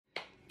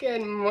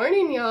Good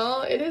morning,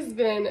 y'all. It has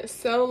been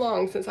so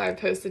long since I've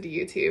posted to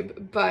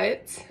YouTube,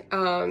 but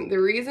the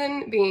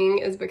reason being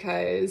is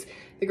because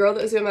the girl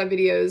that was doing my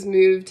videos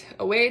moved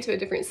away to a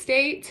different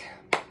state.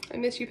 I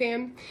miss you,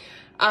 Pam.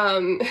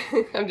 I'm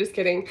just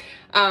kidding.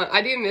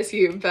 I do miss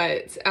you,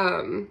 but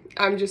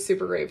I'm just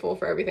super grateful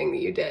for everything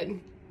that you did.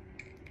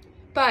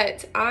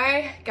 But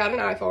I got an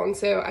iPhone,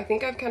 so I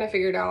think I've kind of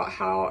figured out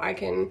how I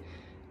can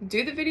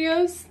do the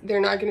videos. They're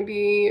not going to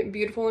be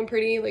beautiful and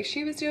pretty like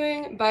she was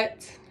doing,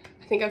 but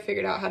I think I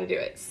figured out how to do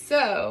it.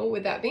 So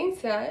with that being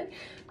said,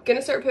 I'm gonna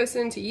start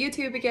posting to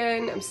YouTube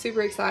again. I'm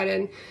super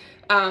excited.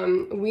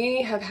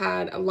 We have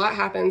had a lot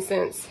happen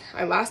since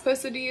I last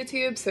posted to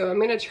YouTube, so I'm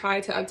gonna try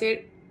to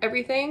update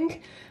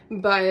everything.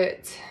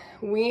 But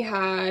we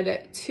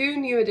had 2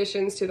 new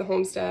additions to the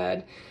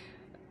homestead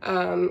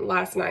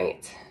last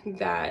night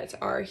that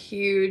are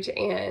huge,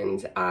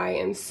 and I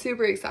am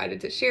super excited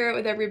to share it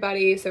with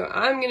everybody. So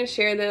I'm gonna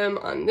share them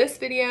on this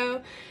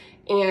video,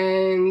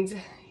 and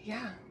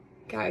yeah.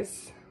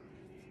 Guys,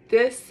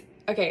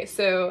 okay,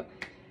 so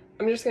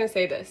I'm just gonna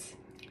say this.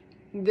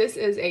 This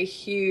is a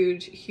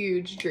huge,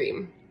 huge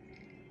dream.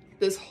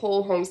 This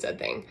whole homestead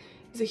thing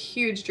is a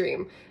huge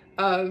dream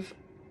of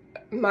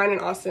mine and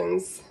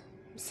Austin's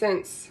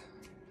since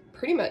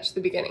pretty much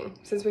the beginning,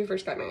 since we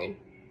first got married,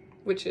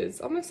 which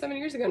is almost 7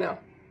 years ago now,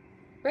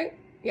 right?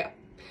 Yeah.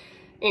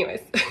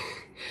 Anyways,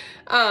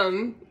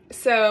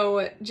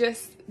 so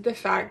just the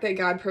fact that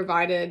God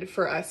provided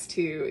for us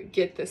to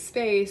get this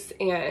space,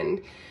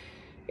 and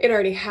it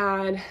already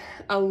had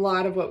a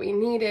lot of what we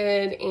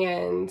needed,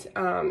 and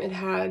it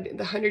had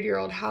the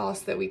 100-year-old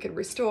house that we could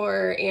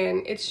restore,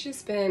 and it's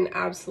just been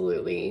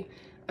absolutely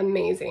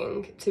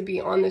amazing to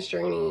be on this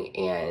journey.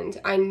 And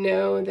I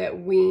know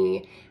that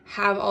we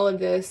have all of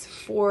this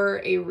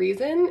for a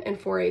reason and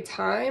for a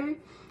time,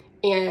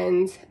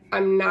 and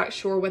I'm not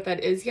sure what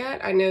that is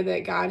yet. I know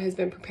that God has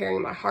been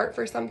preparing my heart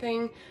for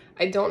something.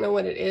 I don't know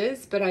what it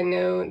is, but I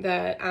know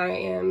that I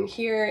am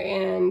here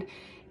and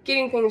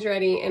getting things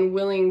ready and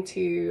willing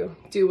to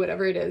do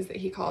whatever it is that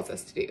he calls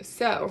us to do.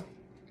 So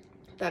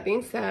that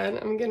being said,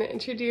 I'm gonna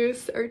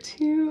introduce our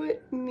 2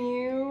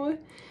 new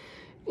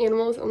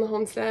animals on the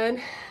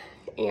homestead,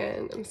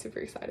 and I'm super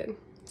excited.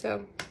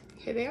 So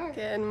here they are.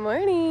 Good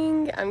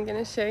morning. I'm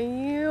gonna show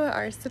you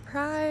our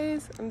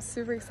surprise. I'm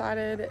super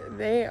excited.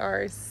 They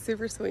are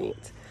super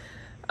sweet.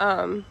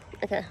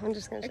 Okay, I'm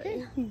just gonna show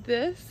you.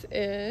 This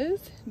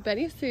is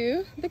Betty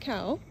Sue, the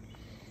cow,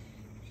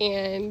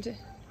 and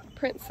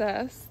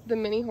Princess, the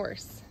mini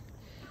horse.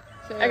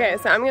 Okay,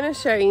 so I'm gonna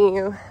show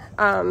you.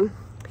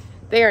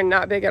 They are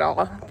not big at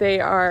all.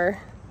 The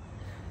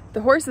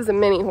horse is a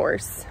mini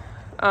horse.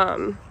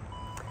 So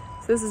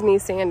this is me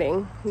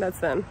standing, that's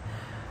them.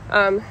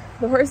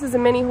 The horse is a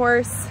mini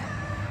horse,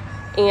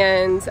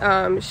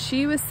 and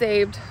she was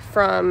saved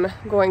from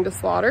going to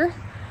slaughter.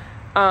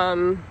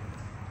 The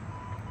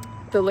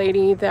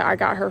lady that I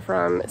got her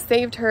from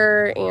saved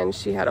her, and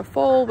she had a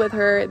foal with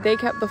her. They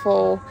kept the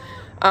foal.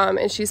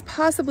 And she's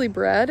possibly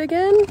bred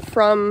again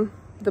from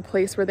the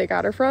place where they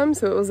got her from.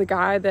 So it was a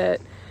guy that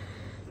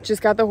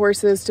just got the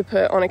horses to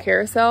put on a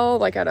carousel,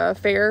 like at a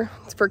fair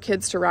for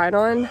kids to ride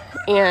on.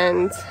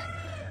 And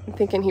I'm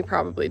thinking he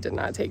probably did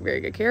not take very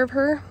good care of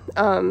her.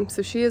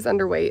 So she is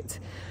underweight,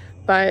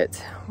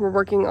 but we're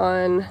working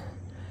on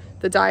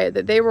the diet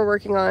that they were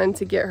working on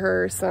to get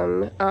her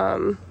some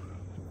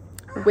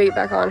weight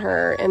back on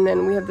her. And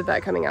then we have the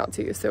vet coming out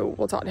too, so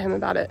we'll talk to him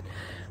about it.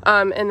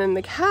 And then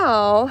the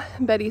cow,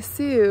 Betty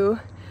Sue,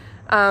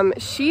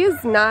 she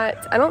is not,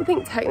 I don't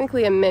think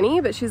technically a mini,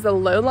 but she's a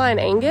low-line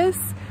Angus,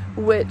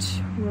 which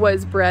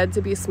was bred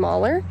to be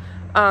smaller.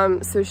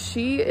 So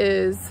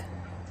she's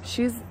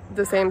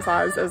the same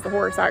size as the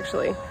horse,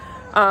 actually.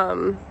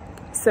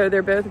 So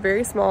they're both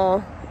very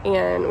small,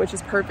 and which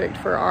is perfect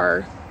for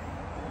our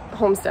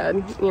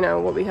homestead, you know,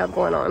 what we have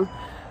going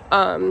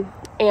on.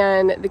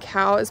 And the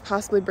cow is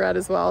possibly bred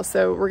as well.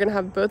 So we're gonna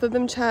have both of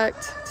them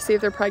checked to see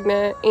if they're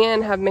pregnant,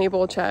 and have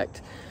Mabel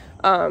checked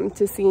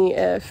to see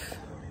if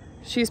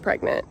she's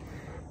pregnant.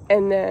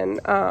 And then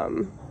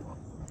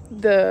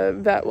the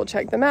vet will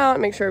check them out,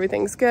 make sure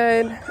everything's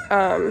good.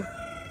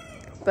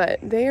 But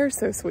they are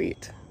so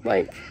sweet.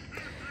 Like,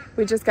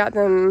 we just got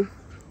them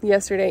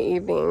yesterday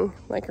evening,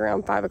 like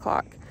around 5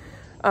 o'clock.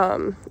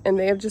 And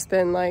they have just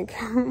been like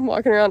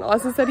walking around.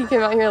 Austin said he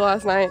came out here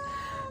last night,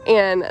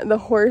 and the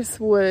horse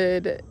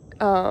would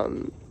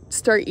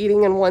start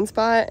eating in one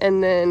spot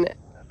and then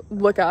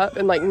look up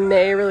and like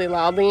neigh really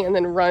loudly, and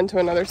then run to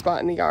another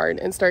spot in the yard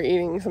and start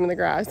eating some of the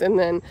grass, and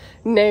then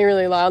neigh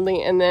really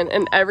loudly, and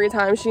every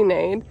time she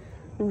neighed,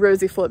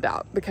 Rosie flipped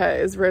out,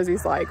 because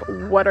Rosie's like,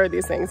 what are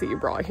these things that you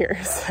brought here?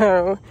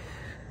 So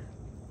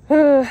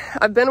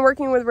I've been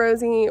working with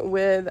Rosie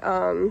with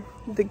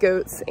the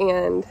goats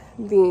and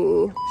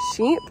the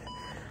sheep.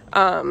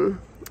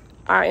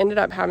 I ended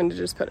up having to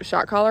just put a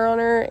shock collar on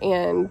her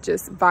and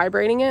just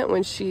vibrating it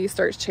when she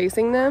starts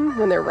chasing them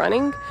when they're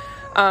running,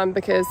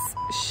 because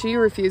she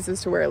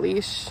refuses to wear a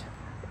leash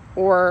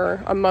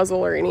or a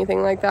muzzle or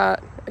anything like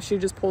that. She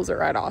just pulls it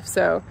right off.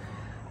 So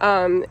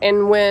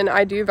And when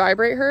I do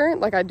vibrate her,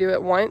 like I do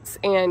it once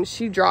and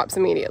she drops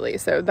immediately.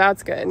 So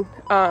that's good.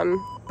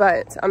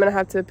 But I'm gonna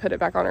have to put it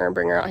back on her and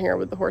bring her out here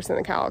with the horse and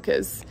the cow,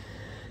 because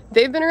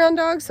they've been around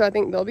dogs, so I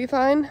think they'll be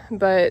fine.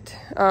 But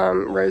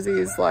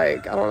Rosie's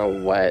like, I don't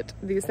know what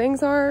these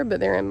things are, but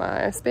they're in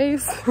my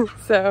space.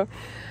 So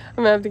I'm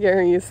gonna have to get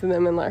her used to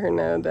them and let her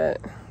know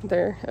that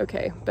they're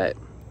okay. But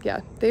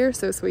yeah, they are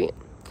so sweet.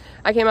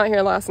 I came out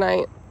here last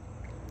night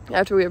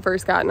after we had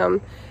first gotten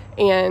them,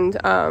 and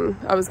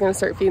I was gonna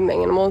start feeding the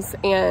animals,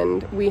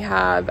 and we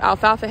have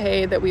alfalfa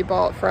hay that we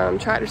bought from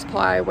Tractor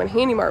Supply when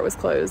Handy Mart was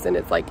closed, and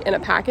it's like in a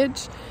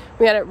package.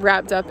 We had it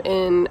wrapped up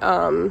in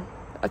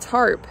a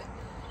tarp,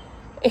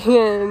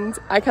 and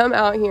I come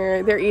out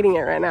here, they're eating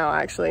it right now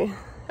actually.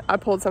 I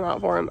pulled some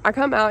out for them. I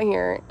come out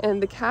here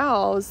and the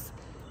cow's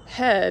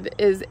head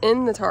is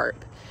in the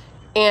tarp,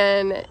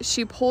 and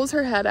she pulls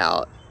her head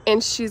out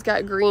and she's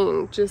got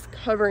green just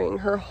covering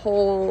her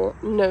whole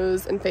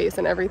nose and face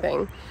and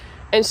everything.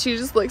 And she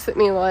just looks at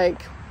me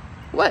like,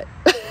 what?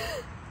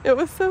 It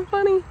was so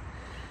funny.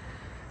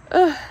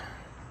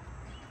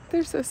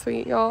 They're so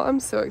sweet, y'all. I'm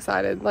so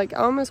excited. Like, I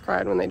almost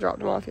cried when they dropped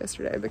them off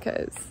yesterday,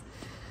 because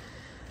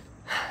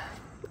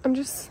we're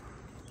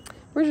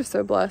just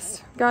so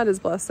blessed. God has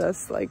blessed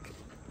us like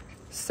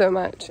so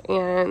much,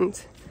 and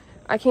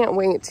I can't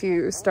wait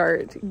to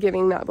start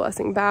giving that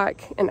blessing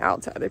back and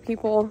out to other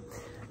people.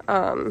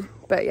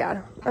 But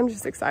yeah, I'm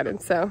just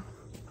excited. So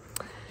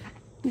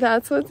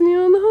that's what's new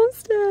on the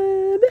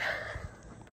homestead.